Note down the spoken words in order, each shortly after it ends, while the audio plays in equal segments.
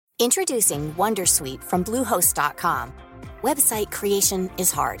Introducing Wondersuite from Bluehost.com. Website creation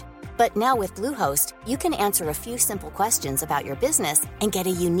is hard, but now with Bluehost, you can answer a few simple questions about your business and get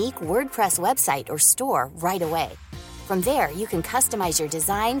a unique WordPress website or store right away. From there, you can customize your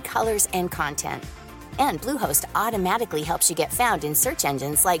design, colors, and content. And Bluehost automatically helps you get found in search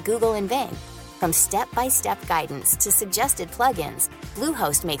engines like Google and Bing. From step-by-step guidance to suggested plugins,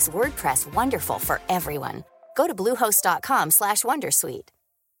 Bluehost makes WordPress wonderful for everyone. Go to bluehost.com/wondersuite.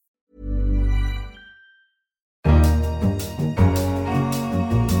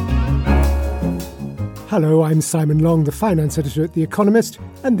 Hello, I'm Simon Long, the finance editor at The Economist,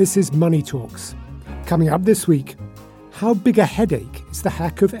 and this is Money Talks. Coming up this week, how big a headache is the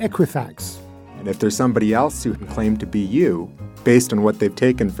hack of Equifax? And if there's somebody else who can claim to be you, based on what they've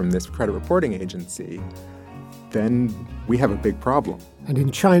taken from this credit reporting agency, then we have a big problem. And in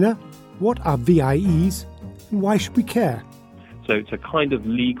China, what are VIEs and why should we care? So it's a kind of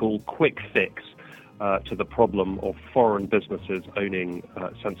legal quick fix to the problem of foreign businesses owning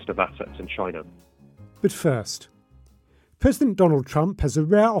sensitive assets in China. But first, President Donald Trump has a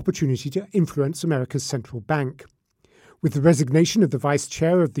rare opportunity to influence America's central bank. With the resignation of the vice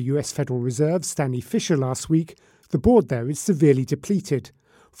chair of the US Federal Reserve, Stanley Fischer, last week, the board there is severely depleted.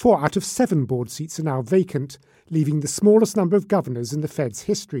 4 out of 7 board seats are now vacant, leaving the smallest number of governors in the Fed's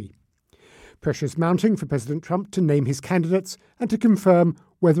history. Pressure is mounting for President Trump to name his candidates and to confirm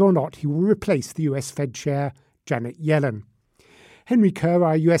whether or not he will replace the US Fed chair, Janet Yellen. Henry Kerr,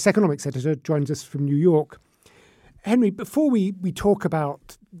 our US economics editor, joins us from New York. Henry, before we talk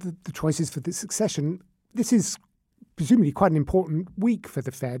about the choices for the succession, this is presumably quite an important week for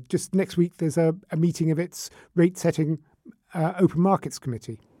the Fed. Just next week, there's a meeting of its rate-setting open markets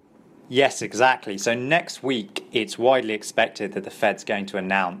committee. Yes, exactly. So next week, it's widely expected that the Fed's going to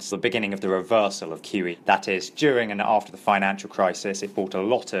announce the beginning of the reversal of QE. That is, during and after the financial crisis, it bought a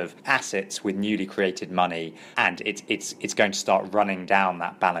lot of assets with newly created money, and it's going to start running down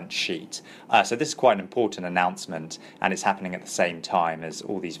that balance sheet. So this is quite an important announcement, and it's happening at the same time as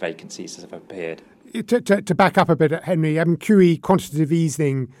all these vacancies have appeared. To back up a bit, Henry, QE, quantitative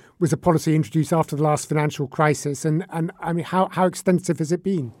easing, was a policy introduced after the last financial crisis. And I mean, how extensive has it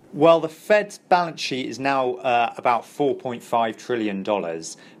been? Well, the Fed's balance sheet is now about $4.5 trillion.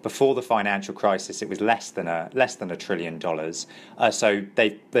 Before the financial crisis, it was less than $1 trillion. So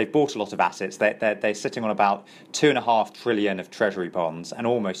they've bought a lot of assets. They're sitting on about $2.5 trillion of Treasury bonds and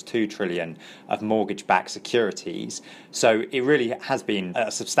almost $2 trillion of mortgage-backed securities. So it really has been a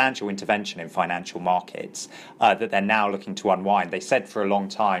substantial intervention in financial markets that they're now looking to unwind. They said for a long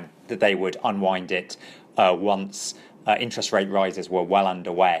time that they would unwind it once interest rate rises were well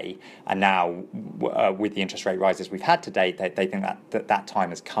underway, and now with the interest rate rises we've had to date, they think that time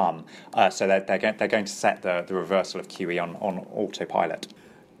has come. So they're going to set the reversal of QE on autopilot.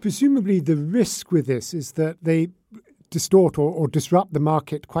 Presumably the risk with this is that they distort or disrupt the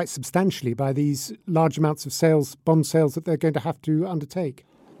market quite substantially by these large amounts of bond sales that they're going to have to undertake.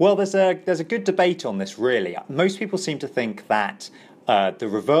 Well, there's a good debate on this, really. Most people seem to think that the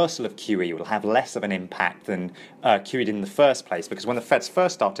reversal of QE will have less of an impact than QE did in the first place, because when the Feds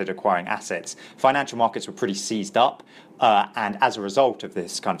first started acquiring assets, financial markets were pretty seized up, and as a result of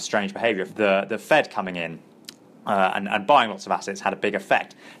this kind of strange behaviour, the Fed coming in and buying lots of assets had a big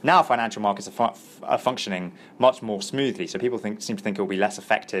effect. Now financial markets are functioning much more smoothly, so people seem to think it will be less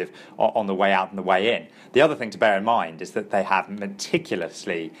effective on the way out than the way in. The other thing to bear in mind is that they have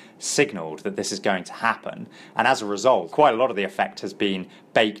meticulously signalled that this is going to happen, and as a result, quite a lot of the effect has been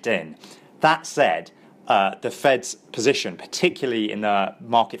baked in. That said, the Fed's position, particularly in the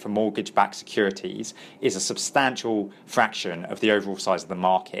market for mortgage-backed securities, is a substantial fraction of the overall size of the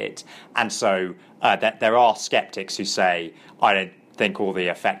market. And so there are skeptics who say, I don't think all the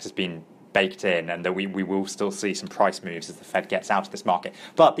effect has been baked in and that we will still see some price moves as the Fed gets out of this market.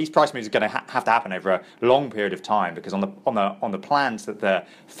 But these price moves are going to have to happen over a long period of time, because on the plans that the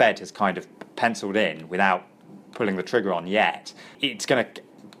Fed has kind of penciled in without pulling the trigger on yet, it's going to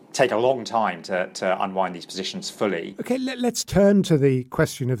take a long time to unwind these positions fully. OK, let's turn to the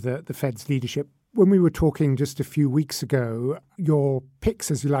question of the Fed's leadership. When we were talking just a few weeks ago, your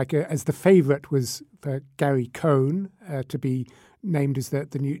picks, as you like, as the favourite was for Gary Cohn to be named as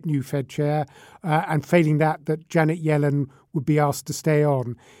the new Fed chair, and failing that Janet Yellen would be asked to stay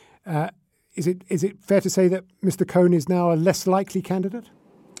on. Is it fair to say that Mr. Cohn is now a less likely candidate?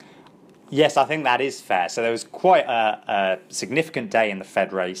 Yes, I think that is fair. So there was quite a significant day in the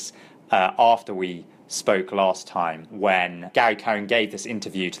Fed race after we spoke last time, when Gary Cohn gave this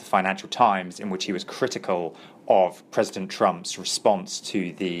interview to the Financial Times in which he was critical of President Trump's response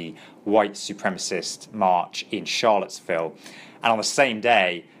to the white supremacist march in Charlottesville. And on the same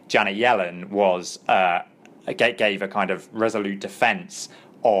day, Janet Yellen gave a kind of resolute defense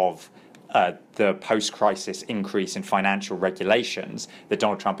of the post-crisis increase in financial regulations that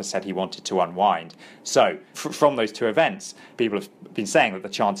Donald Trump has said he wanted to unwind. So from those two events, people have been saying that the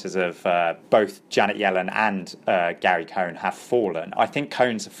chances of both Janet Yellen and Gary Cohn have fallen. I think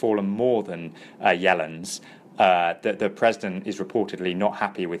Cohn's have fallen more than Yellen's. The president is reportedly not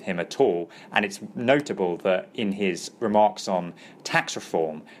happy with him at all. And it's notable that in his remarks on tax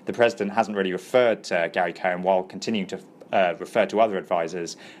reform, the president hasn't really referred to Gary Cohn while continuing to refer to other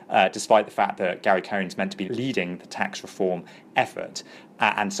advisors, despite the fact that Gary Cohn's meant to be leading the tax reform effort.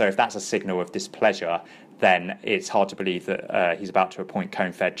 And so if that's a signal of displeasure, then it's hard to believe that he's about to appoint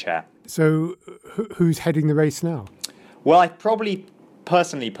Cohn Fed chair. So who's heading the race now? Well, I'd probably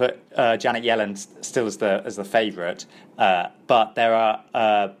personally put Janet Yellen still as the favourite, but there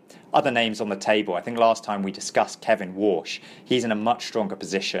are other names on the table. I think last time we discussed Kevin Warsh. He's in a much stronger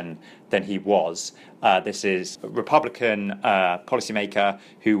position than he was. This is a Republican policymaker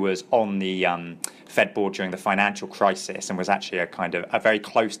who was on the Fed board during the financial crisis and was actually a very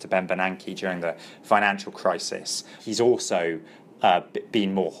close to Ben Bernanke during the financial crisis. He's also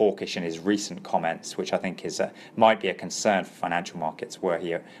been more hawkish in his recent comments, which I think might be a concern for financial markets were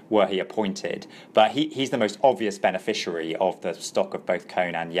he appointed. But he's the most obvious beneficiary of the stock of both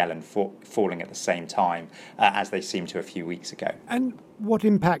Cohn and Yellen falling at the same time, as they seemed to a few weeks ago. And what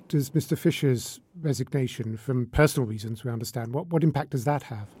impact does Mr. Fisher's resignation, from personal reasons we understand, what impact does that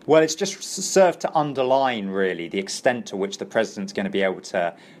have? Well, it's just served to underline, really, the extent to which the president's going to be able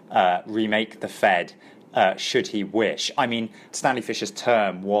to remake the Fed should he wish. I mean, Stanley Fisher's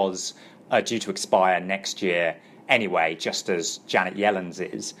term was due to expire next year anyway, just as Janet Yellen's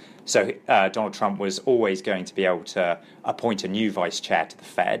is. So Donald Trump was always going to be able to appoint a new vice chair to the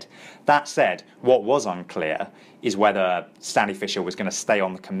Fed. That said, what was unclear is whether Stanley Fisher was going to stay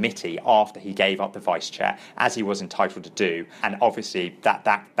on the committee after he gave up the vice chair, as he was entitled to do. And obviously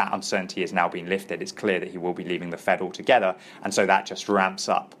that uncertainty has now been lifted. It's clear that he will be leaving the Fed altogether. And so that just ramps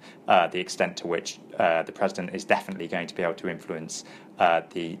up the extent to which the president is definitely going to be able to influence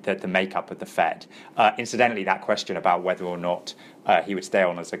the makeup of the Fed. Incidentally, that question about whether or not he would stay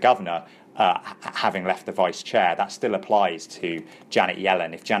on as a governor, having left the vice chair, that still applies to Janet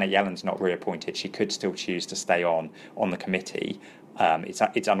Yellen. If Janet Yellen's not reappointed, she could still choose to stay on the committee.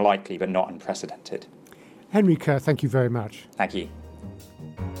 It's unlikely, but not unprecedented. Henry Kerr, thank you very much. Thank you.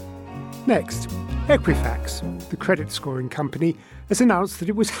 Next, Equifax, the credit scoring company, has announced that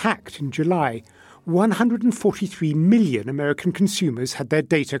it was hacked in July. 143 million American consumers had their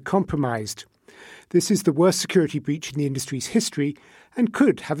data compromised. This is the worst security breach in the industry's history and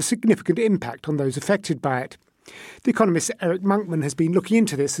could have a significant impact on those affected by it. The economist Eric Monkman has been looking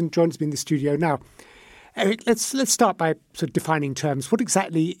into this and joins me in the studio now. Eric, let's start by sort of defining terms. What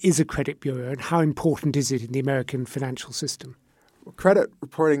exactly is a credit bureau and how important is it in the American financial system? Well, credit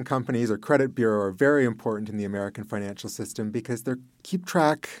reporting companies or credit bureau are very important in the American financial system because they keep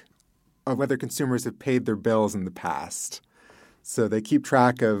track of whether consumers have paid their bills in the past. So they keep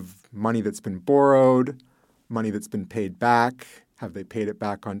track of money that's been borrowed, money that's been paid back. Have they paid it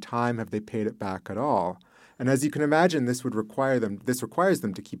back on time? Have they paid it back at all? And as you can imagine, this requires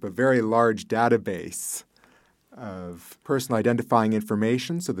them to keep a very large database of personal identifying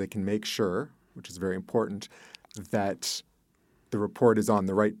information so they can make sure, which is very important, that the report is on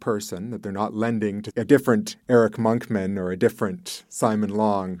the right person, that they're not lending to a different Eric Monkman or a different Simon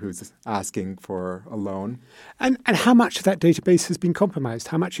Long who's asking for a loan. And how much of that database has been compromised?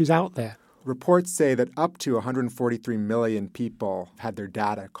 How much is out there? Reports say that up to 143 million people had their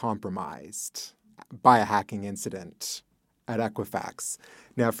data compromised by a hacking incident at Equifax.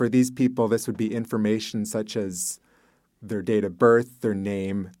 Now, for these people, this would be information such as their date of birth, their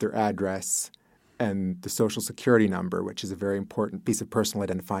name, their address, and the Social Security number, which is a very important piece of personal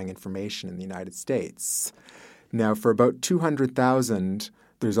identifying information in the United States. Now, for about 200,000,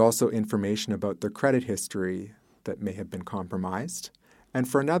 there's also information about their credit history that may have been compromised. And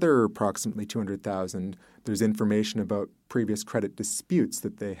for another approximately 200,000, there's information about previous credit disputes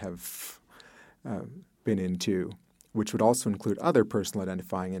that they have been into, which would also include other personal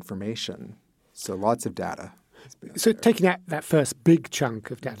identifying information. So lots of data. So taking that first big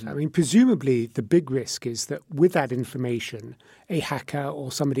chunk of data, I mean, presumably the big risk is that with that information, a hacker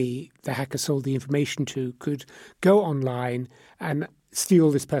or somebody the hacker sold the information to could go online and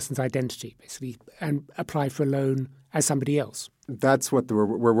steal this person's identity, basically, and apply for a loan as somebody else. That's what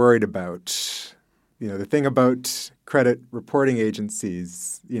we're worried about. You know, the thing about credit reporting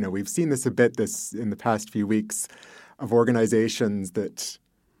agencies, you know, we've seen this a bit in the past few weeks of organizations that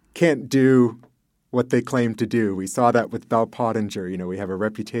can't do what they claim to do. We saw that with Bell Pottinger. We have a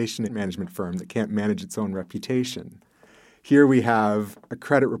reputation management firm that can't manage its own reputation. Here we have a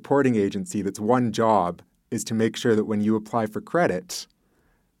credit reporting agency that's one job is to make sure that when you apply for credit,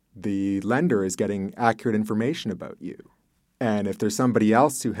 the lender is getting accurate information about you. And if there's somebody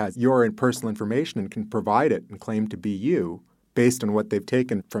else who has your personal information and can provide it and claim to be you based on what they've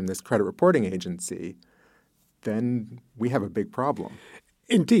taken from this credit reporting agency, then we have a big problem.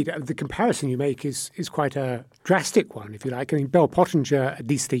 Indeed, the comparison you make is quite a drastic one, if you like. I mean, Bell Pottinger, at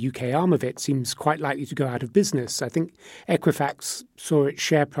least the UK arm of it, seems quite likely to go out of business. I think Equifax saw its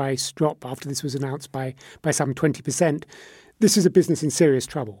share price drop after this was announced by some 20%. This is a business in serious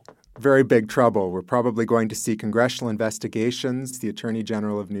trouble. Very big trouble. We're probably going to see congressional investigations. The Attorney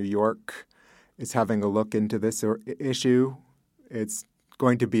General of New York is having a look into this issue. It's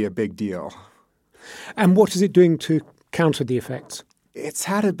going to be a big deal. And what is it doing to counter the effects? It's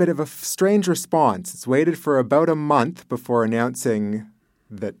had a bit of a strange response. It's waited for about a month before announcing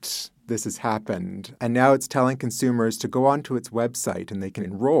that this has happened. And now it's telling consumers to go onto its website and they can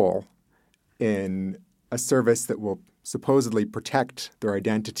enroll in a service that will supposedly protect their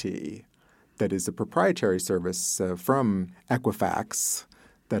identity, that is a proprietary service from Equifax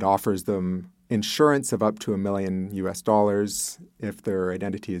that offers them insurance of up to $1 million if their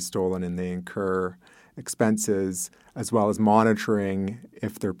identity is stolen and they incur expenses, as well as monitoring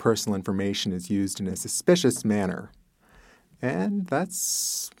if their personal information is used in a suspicious manner. And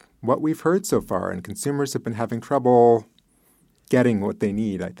that's what we've heard so far. And consumers have been having trouble getting what they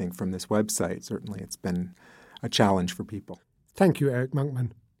need, I think, from this website. Certainly it's been a challenge for people. Thank you, Eric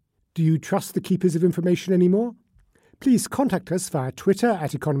Monkman. Do you trust the keepers of information anymore? Please contact us via Twitter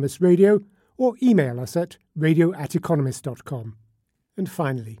at Economist Radio or email us at radio@economist.com. And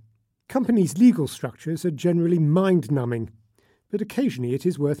finally, companies' legal structures are generally mind-numbing, but occasionally it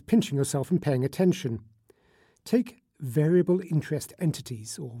is worth pinching yourself and paying attention. Take variable interest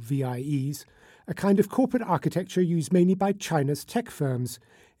entities, or VIEs, a kind of corporate architecture used mainly by China's tech firms,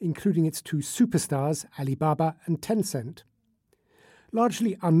 including its two superstars, Alibaba and Tencent.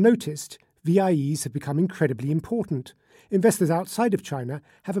 Largely unnoticed, VIEs have become incredibly important. Investors outside of China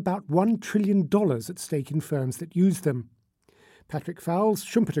have about $1 trillion at stake in firms that use them. Patrick Fowles,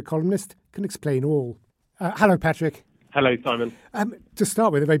 Schumpeter columnist, can explain all. Hello, Patrick. Hello, Simon. To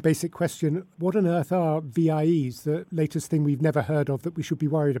start with, a very basic question. What on earth are VIEs, the latest thing we've never heard of that we should be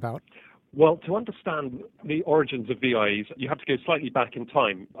worried about? Well, to understand the origins of VIEs, you have to go slightly back in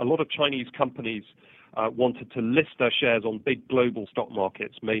time. A lot of Chinese companies wanted to list their shares on big global stock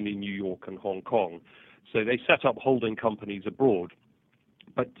markets, mainly New York and Hong Kong. So they set up holding companies abroad.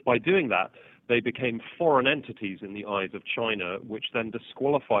 But by doing that, they became foreign entities in the eyes of China, which then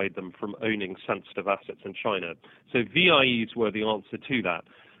disqualified them from owning sensitive assets in China. So VIEs were the answer to that.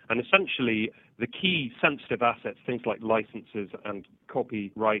 And essentially, the key sensitive assets, things like licenses and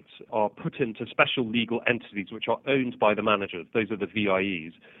copyrights, are put into special legal entities which are owned by the managers. Those are the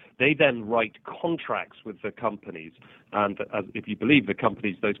VIEs. They then write contracts with the companies. And if you believe the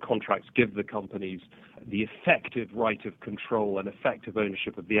companies, those contracts give the companies the effective right of control and effective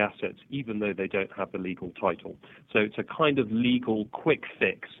ownership of the assets, even though they don't have the legal title. So it's a kind of legal quick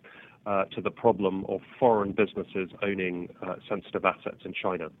fix to the problem of foreign businesses owning sensitive assets in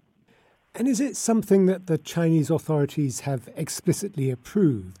China. And is it something that the Chinese authorities have explicitly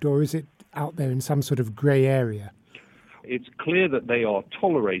approved, or is it out there in some sort of grey area? It's clear that they are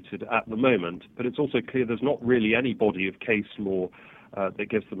tolerated at the moment, but it's also clear there's not really any body of case law that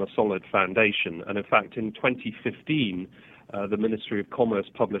gives them a solid foundation. And in fact, in 2015, the Ministry of Commerce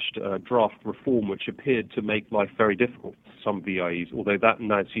published a draft reform which appeared to make life very difficult for some VIEs, although that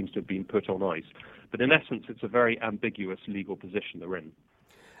now seems to have been put on ice. But in essence, it's a very ambiguous legal position they're in.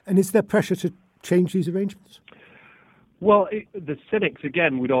 And is there pressure to change these arrangements? Well, the cynics,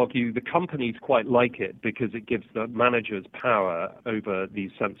 again, would argue the companies quite like it because it gives the managers power over these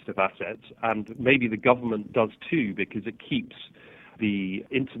sensitive assets, and maybe the government does too because it keeps the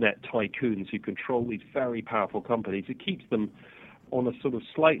internet tycoons who control these very powerful companies, it keeps them on a sort of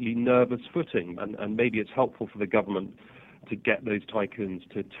slightly nervous footing, and maybe it's helpful for the government to get those tycoons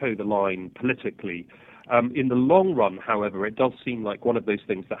to toe the line politically. In the long run, however, it does seem like one of those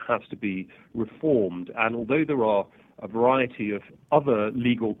things that has to be reformed. And although there are a variety of other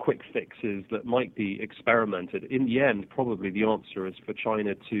legal quick fixes that might be experimented, in the end, probably the answer is for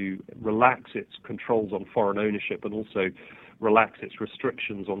China to relax its controls on foreign ownership and also relax its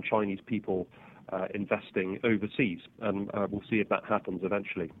restrictions on Chinese people investing overseas. And we'll see if that happens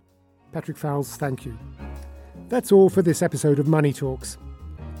eventually. Patrick Fowles, thank you. That's all for this episode of Money Talks.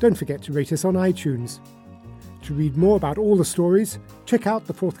 Don't forget to rate us on iTunes. To read more about all the stories, check out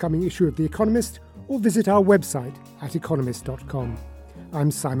the forthcoming issue of The Economist or visit our website at economist.com.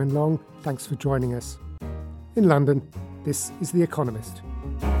 I'm Simon Long. Thanks for joining us. In London, this is The Economist.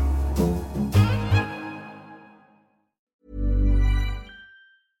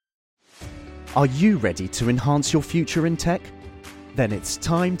 Are you ready to enhance your future in tech? Then it's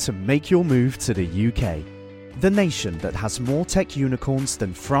time to make your move to the UK, the nation that has more tech unicorns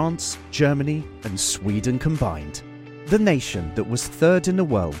than France, Germany, and Sweden combined. The nation that was third in the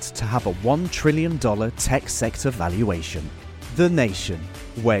world to have a $1 trillion tech sector valuation. The nation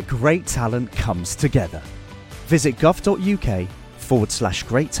where great talent comes together. Visit gov.uk/great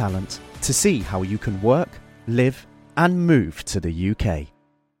talent to see how you can work, live, and move to the UK.